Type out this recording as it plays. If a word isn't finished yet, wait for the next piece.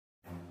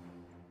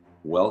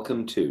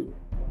Welcome to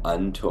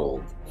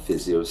Untold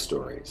Physio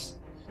Stories,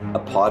 a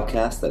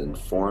podcast that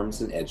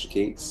informs and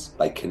educates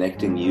by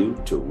connecting you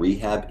to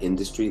rehab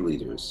industry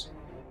leaders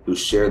who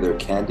share their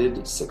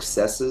candid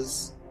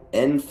successes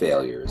and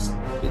failures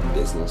in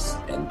business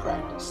and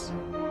practice.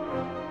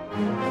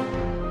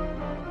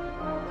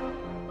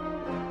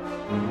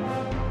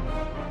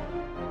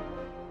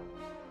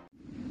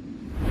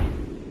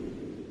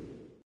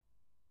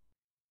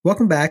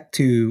 Welcome back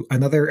to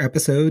another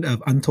episode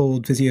of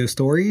Untold Physio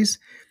Stories.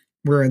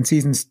 We're in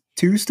season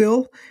 2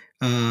 still.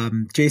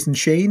 Jason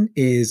Shane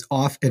is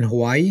off in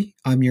Hawaii.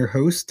 I'm your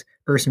host,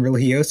 Urson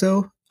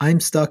Religioso.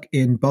 I'm stuck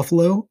in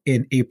Buffalo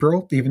in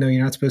April, even though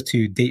you're not supposed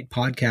to date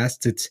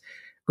podcasts. It's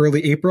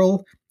early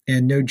April,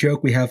 and no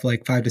joke, we have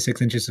like 5 to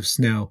 6 inches of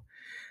snow.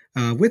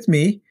 With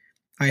me,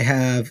 I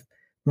have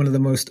one of the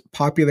most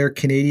popular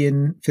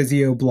Canadian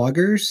physio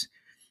bloggers,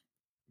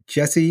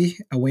 Jesse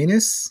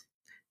Awenus.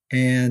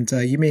 And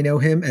you may know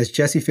him as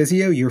Jesse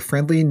Physio, your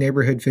friendly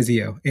neighborhood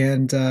physio.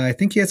 And I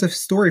think he has a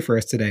story for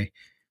us today.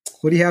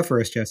 What do you have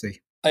for us,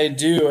 Jesse? I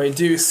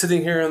do.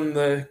 Sitting here in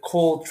the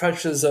cold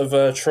trenches of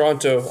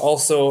Toronto,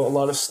 also a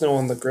lot of snow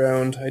on the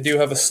ground. I do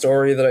have a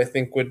story that I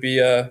think would be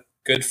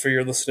good for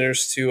your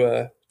listeners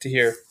to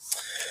hear.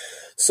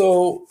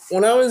 So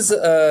when I was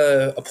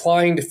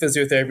applying to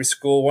physiotherapy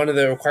school, one of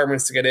the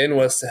requirements to get in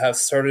was to have a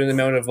certain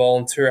amount of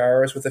volunteer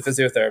hours with a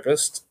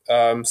physiotherapist.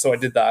 So I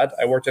did that.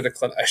 I worked at a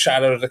clinic. I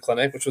shadowed at a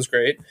clinic, which was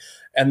great.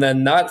 And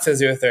then that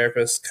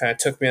physiotherapist kind of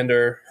took me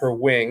under her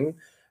wing.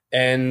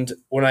 And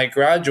when I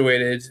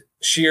graduated,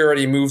 she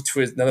already moved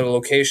to another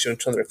location,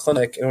 to another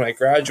clinic. And when I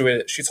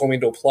graduated, she told me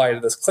to apply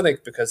to this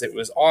clinic because it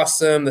was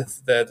awesome.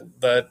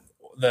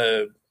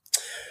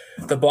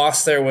 The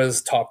boss there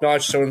was top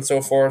notch, so on and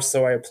so forth.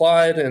 So I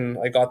applied and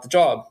I got the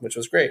job, which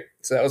was great.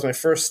 So that was my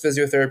first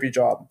physiotherapy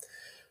job.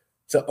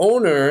 The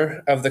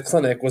owner of the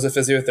clinic was a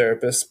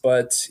physiotherapist,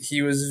 but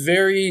he was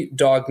very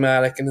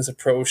dogmatic in his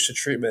approach to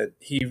treatment.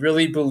 He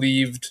really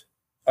believed,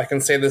 I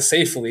can say this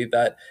safely,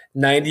 that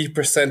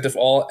 90% of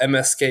all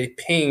MSK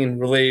pain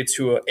related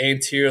to an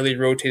anteriorly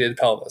rotated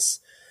pelvis.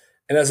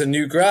 And as a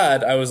new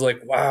grad, I was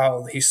like,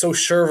 wow, he's so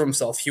sure of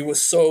himself. He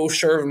was so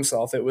sure of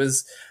himself.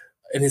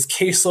 And his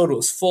caseload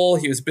was full.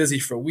 He was busy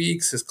for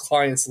weeks. His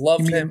clients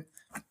loved him.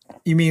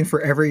 You mean for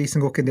every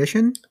single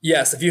condition?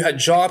 Yes. If you had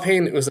jaw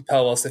pain, it was the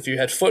pelvis. If you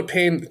had foot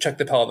pain, check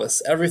the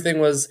pelvis. Everything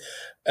was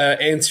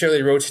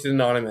anteriorly rotated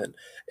and ornament.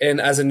 And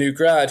as a new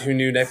grad who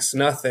knew next to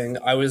nothing,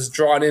 I was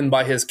drawn in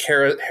by his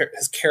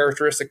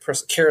characteristic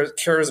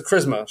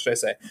charisma, should I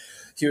say.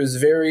 He was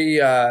very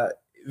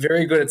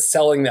good at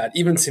selling that,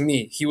 even to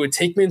me. He would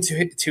take me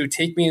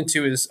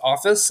into his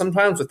office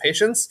sometimes with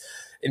patients,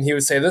 and he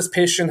would say, this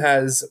patient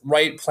has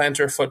right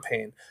plantar foot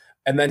pain.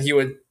 And then he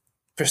would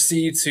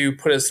proceed to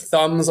put his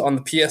thumbs on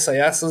the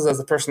PSISs as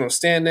the person was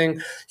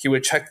standing. He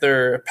would check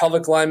their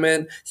pelvic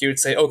alignment. He would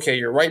say, okay,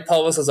 your right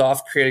pelvis is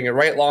off, creating a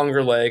right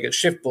longer leg. It's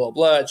shift blah,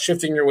 blah, it's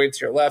shifting your weight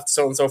to your left,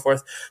 so on and so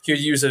forth. He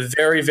would use a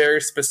very, very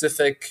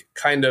specific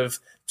kind of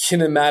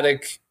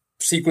kinematic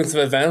sequence of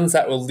events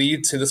that will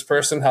lead to this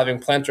person having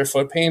plantar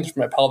foot pain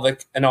from a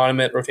pelvic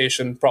inordinate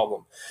rotation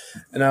problem.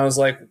 And I was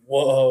like,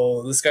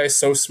 whoa, this guy's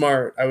so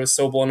smart. I was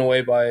so blown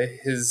away by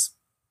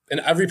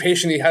and every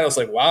patient he had, I was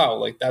like, wow,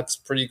 like that's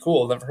pretty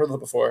cool. Never heard of that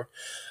before.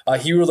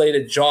 He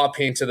related jaw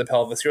pain to the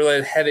pelvis. He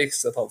related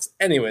headaches to the pelvis.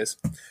 Anyways,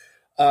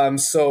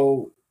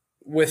 so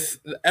with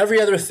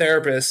every other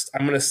therapist,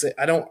 I'm going to say,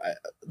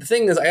 the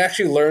thing is, I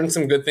actually learned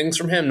some good things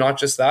from him, not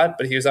just that,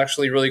 but he was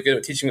actually really good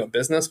at teaching about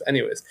business. But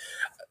anyways,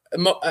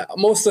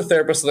 most of the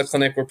therapists of the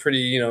clinic were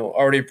pretty,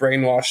 already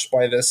brainwashed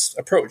by this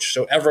approach.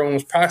 So everyone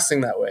was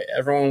practicing that way.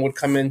 Everyone would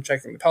come in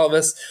checking the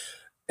pelvis.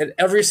 And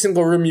every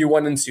single room you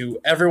went into,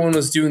 everyone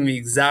was doing the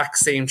exact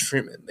same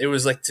treatment. It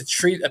was like to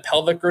treat a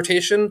pelvic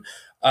rotation.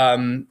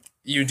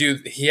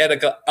 He had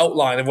an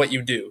outline of what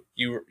you do.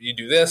 You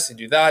do this, you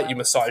do that, you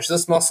massage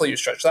this muscle, you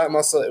stretch that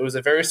muscle. It was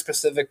a very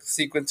specific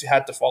sequence you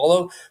had to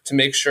follow to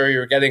make sure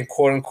you're getting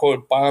quote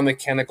unquote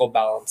biomechanical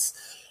balance.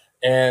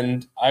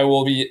 And I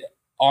will be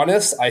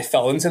honest, I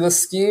fell into this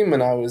scheme,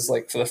 and I was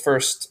like, for the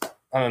first,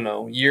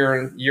 year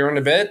and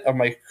a bit of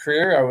my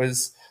career, I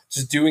was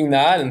just doing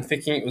that and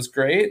thinking it was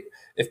great.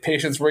 If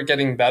patients weren't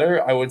getting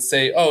better, I would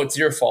say, oh, it's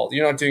your fault.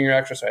 You're not doing your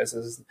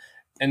exercises.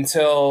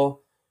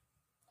 Until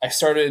I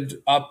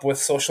started up with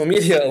social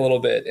media a little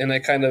bit, and I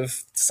kind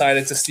of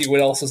decided to see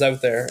what else was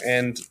out there.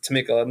 And to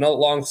make a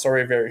long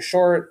story very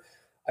short,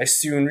 I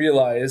soon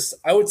realized,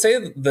 I would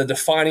say the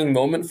defining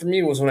moment for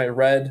me was when I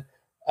read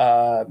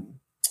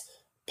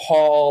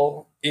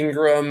Paul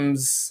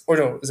Ingram's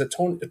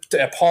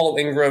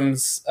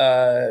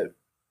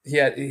he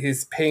had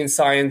his pain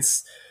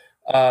science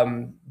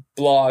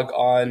blog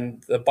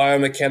on the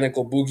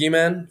biomechanical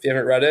boogeyman. If you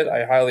haven't read it,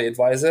 I highly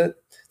advise it.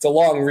 It's a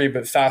long read,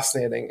 but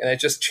fascinating. And it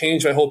just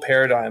changed my whole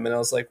paradigm. And I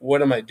was like,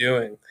 what am I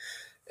doing?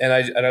 And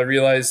I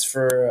realized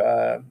for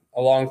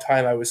a long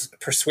time I was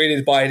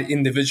persuaded by an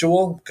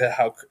individual,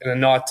 I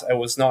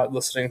was not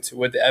listening to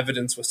what the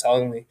evidence was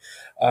telling me.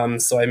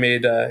 So I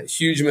made a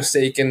huge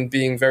mistake in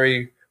being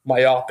very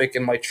myopic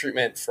in my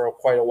treatment for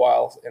quite a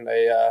while, and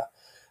I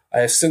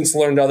have since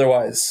learned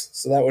otherwise.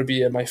 So that would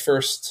be my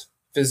first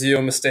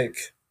physio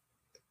mistake.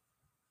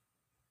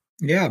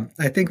 Yeah,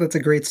 I think that's a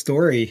great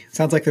story.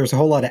 Sounds like there was a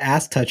whole lot of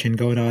ass touching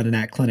going on in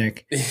that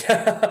clinic.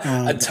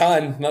 Yeah, a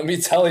ton. Let me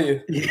tell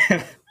you.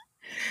 Yeah.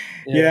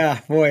 Yeah,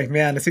 boy,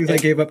 man, as soon as I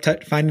gave up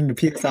finding the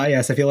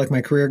PSIS, I feel like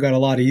my career got a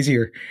lot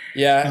easier.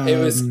 Yeah, it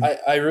was,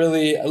 I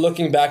really,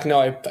 looking back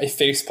now, I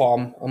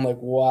facepalm. I'm like,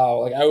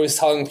 wow. Like I was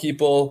telling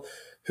people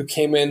who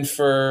came in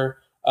for,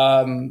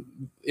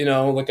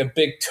 like a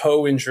big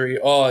toe injury.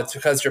 Oh, it's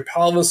because your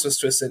pelvis was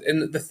twisted.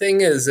 And the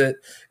thing is that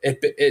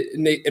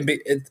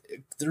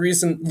the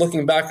reason,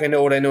 looking back, I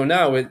know what I know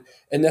now. It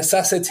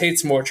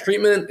necessitates more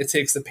treatment. It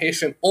takes the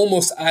patient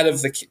almost out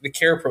of the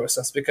care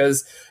process,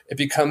 because it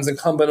becomes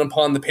incumbent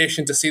upon the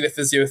patient to see the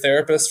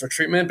physiotherapist for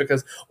treatment,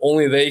 because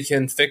only they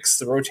can fix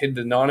the rotated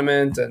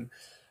denodiment. And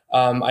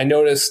I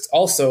noticed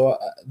also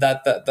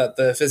that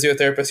the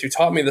physiotherapist who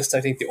taught me this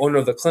technique, the owner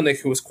of the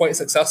clinic, who was quite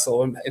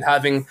successful in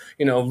having,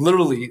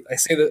 literally, I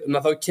say that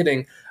without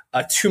kidding,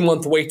 a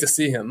 2-month wait to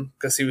see him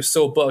because he was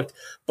so booked,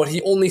 but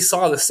he only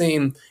saw the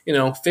same,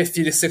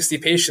 50 to 60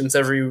 patients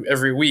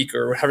every week,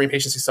 or how many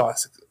patients he saw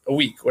a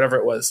week, whatever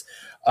it was.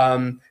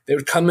 They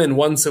would come in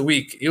once a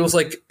week. It was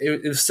like,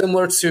 it was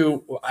similar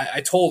to, I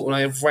told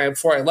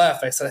before I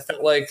left, I said, I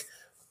felt like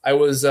I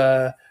was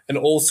an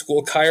old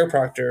school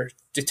chiropractor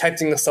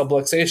detecting the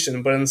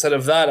subluxation, but instead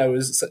of that, I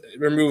was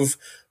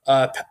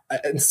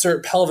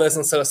insert pelvis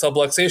instead of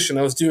subluxation.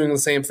 I was doing the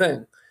same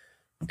thing.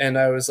 And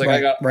I was like,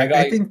 I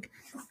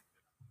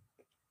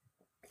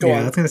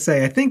was going to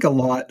say, I think a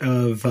lot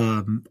of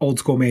old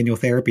school manual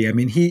therapy, I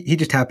mean, he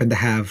just happened to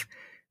have,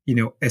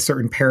 a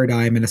certain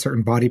paradigm and a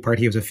certain body part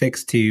he was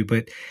affixed to,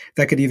 but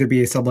that could either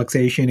be a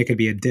subluxation, it could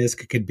be a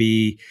disc, it could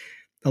be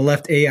a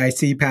left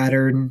AIC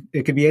pattern,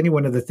 it could be any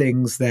one of the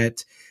things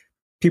that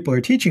people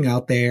are teaching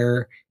out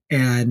there.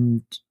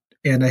 And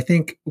I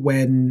think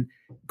when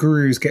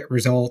gurus get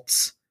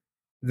results,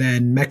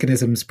 then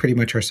mechanisms pretty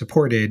much are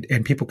supported,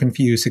 and people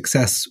confuse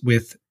success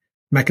with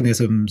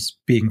mechanisms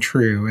being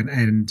true.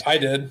 And I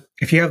did.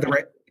 If you have the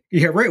right,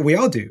 yeah, right. We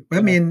all do.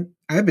 I mean,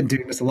 I've been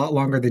doing this a lot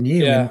longer than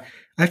you, and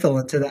I fell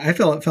into that. I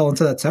fell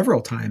into that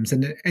several times.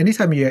 And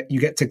anytime you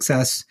get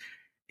success,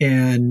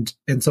 and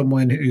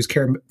someone who's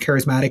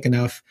charismatic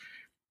enough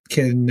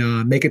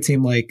can make it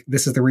seem like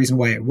this is the reason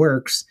why it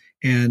works,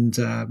 and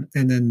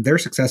then they're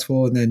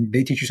successful, and then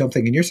they teach you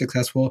something, and you're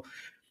successful.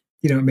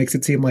 It makes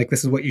it seem like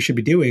this is what you should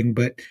be doing,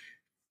 but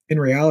in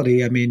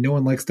reality, I mean, no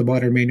one likes the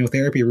modern manual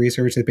therapy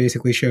research that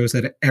basically shows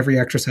that every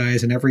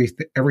exercise and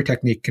every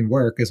technique can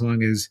work as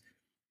long as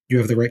you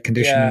have the right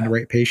condition and the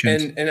right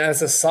patient. And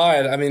as a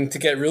side, I mean, to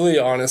get really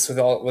honest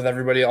with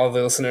everybody, all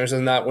the listeners,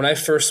 and that when I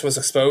first was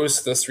exposed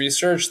to this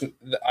research,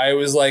 I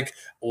was like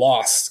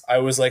lost. I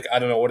was like, I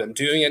don't know what I'm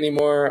doing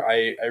anymore.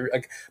 I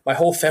like my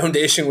whole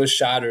foundation was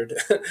shattered,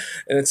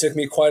 and it took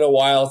me quite a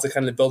while to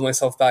kind of build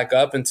myself back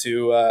up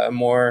into a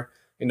more,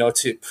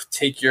 to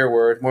take your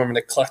word, more of an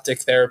eclectic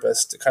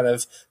therapist, to kind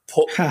of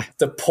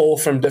pull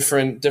from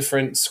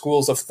different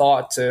schools of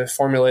thought to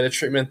formulate a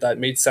treatment that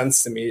made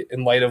sense to me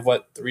in light of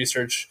what the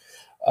research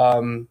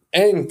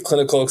and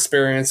clinical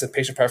experience and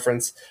patient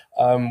preference,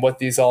 what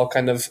these all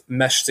kind of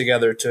mesh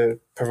together to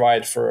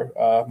provide for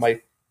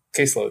my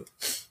caseload.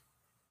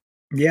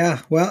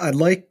 Yeah, well, I'd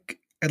like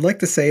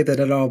to say that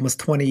at almost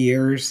 20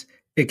 years,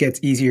 it gets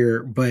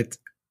easier, but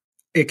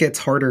it gets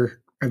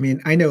harder. I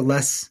mean, I know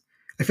less.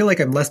 I feel like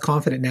I'm less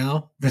confident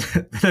now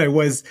than I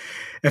was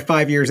at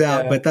 5 years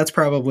out, but that's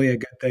probably a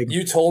good thing.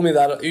 You told me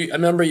that. I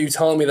remember you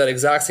telling me that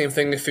exact same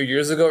thing a few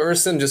years ago,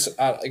 Urson. Just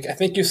I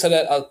think you said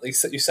it.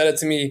 You said it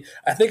to me.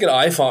 I think at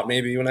IFOP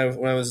maybe when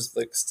I was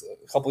like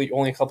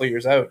only a couple of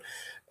years out,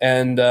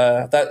 and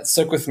that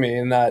stuck with me.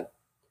 And that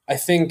I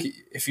think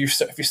if you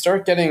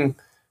start getting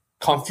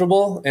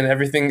comfortable and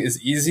everything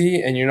is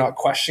easy and you're not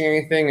questioning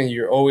anything and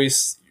you're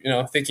always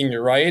thinking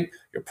you're right,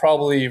 you're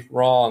probably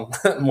wrong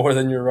more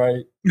than you're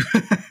right.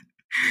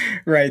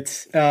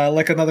 Right.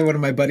 Like another one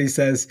of my buddies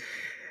says,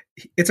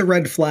 it's a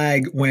red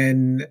flag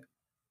when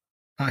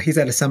he's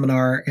at a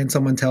seminar and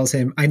someone tells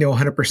him, I know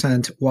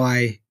 100%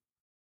 why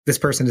this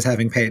person is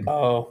having pain.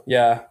 Oh,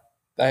 yeah.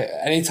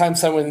 Anytime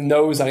someone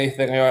knows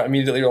anything, I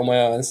immediately roll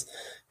my eyes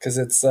because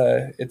it's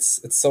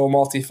so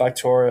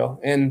multifactorial.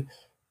 And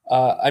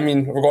I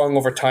mean, we're going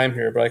over time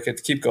here, but I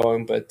could keep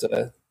going, but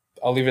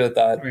I'll leave it at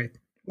that. Right.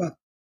 Well,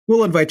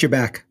 we'll invite you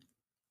back.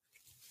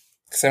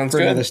 Sounds for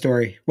good. Another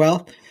story.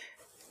 Well,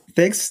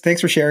 thanks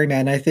for sharing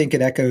that. And I think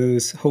it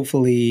echoes,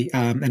 hopefully,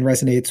 and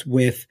resonates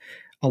with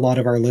a lot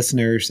of our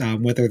listeners,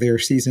 whether they're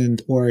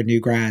seasoned or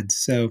new grads.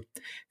 So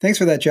thanks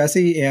for that,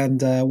 Jesse.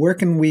 And where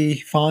can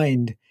we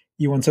find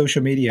you on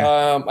social media?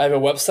 I have a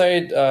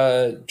website,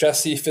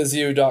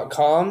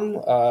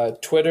 jessephysio.com,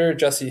 Twitter,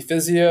 Jesse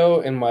Physio,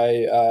 and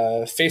my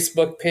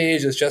Facebook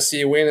page is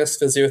Jesse Awenus,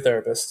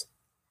 physiotherapist.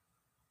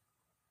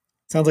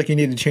 Sounds like you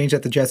need to change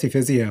that to Jesse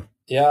Physio.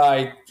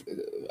 Yeah,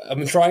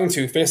 I'm trying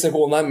to. Facebook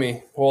won't let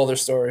me. Whole other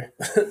story.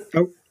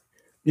 Oh,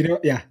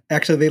 yeah.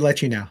 Actually, they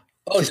let you now.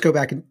 just go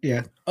back and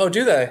Oh,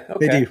 do they?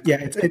 Okay. They do. Yeah,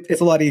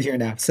 it's a lot easier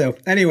now. So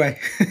anyway,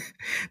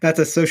 that's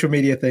a social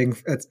media thing.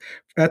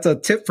 That's a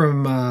tip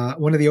from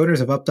one of the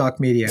owners of UpDoc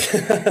Media.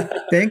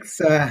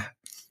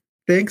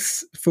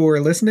 Thanks for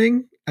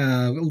listening.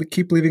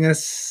 Keep leaving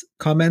us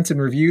comments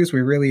and reviews.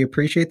 We really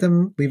appreciate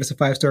them. Leave us a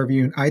 5-star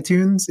review in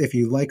iTunes if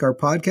you like our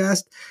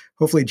podcast.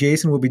 Hopefully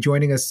Jason will be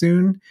joining us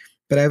soon,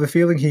 but I have a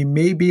feeling he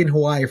may be in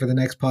Hawaii for the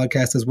next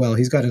podcast as well.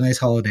 He's got a nice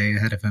holiday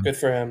ahead of him. Good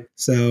for him.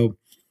 So,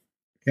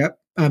 yep.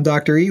 I'm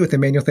Dr. E with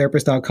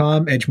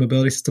manualtherapist.com,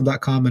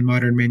 edgemobilitysystem.com, and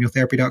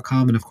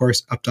modernmanualtherapy.com, and of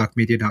course,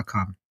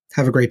 updocmedia.com.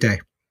 Have a great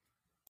day.